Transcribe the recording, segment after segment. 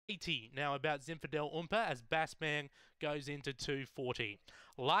80 now about Zinfandel Oompa as Bassman goes into 240.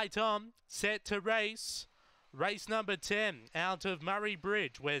 Light on, set to race. Race number 10 out of Murray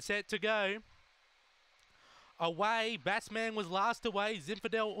Bridge. We're set to go. Away, Bassman was last away,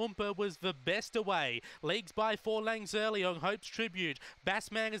 Zinfandel Oompa was the best away. Leagues by 4 lengths early on Hope's Tribute.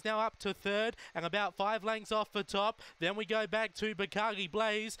 Bassman is now up to third and about 5 lengths off the top. Then we go back to Bakagi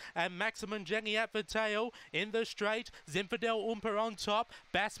Blaze and Maximum Jenny at the tail. In the straight, Zinfandel Oompa on top.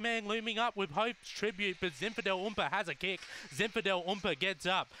 Bassman looming up with Hope's Tribute, but Zinfandel Oompa has a kick. Zinfandel Oompa gets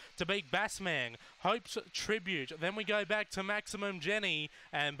up to beat Bassman. Hope's Tribute. Then we go back to Maximum Jenny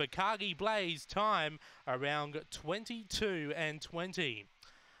and Bakagi Blaze time around 22 and 20.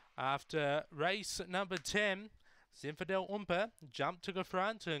 After race number 10, Zinfandel Oompa jumped to the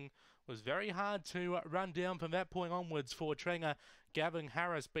front and was very hard to run down from that point onwards for trainer Gavin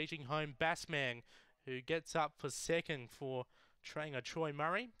Harris, beating home Bassman, who gets up for second for trainer Troy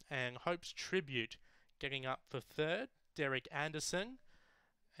Murray, and Hope's Tribute getting up for third, Derek Anderson.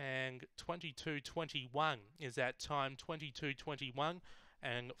 And 22.21 is that time, 22.21.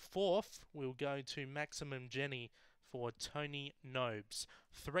 And fourth will go to Maximum Jenny for Tony Nobes.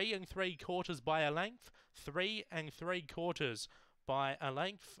 3 3/4 by a length. 3 3/4 by a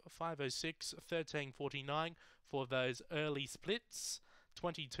length. 5:06, 13:49 for those early splits.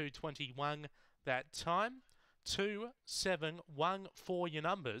 22.21 that time. 2-7-1 for your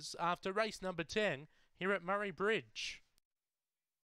numbers after race number 10 here at Murray Bridge.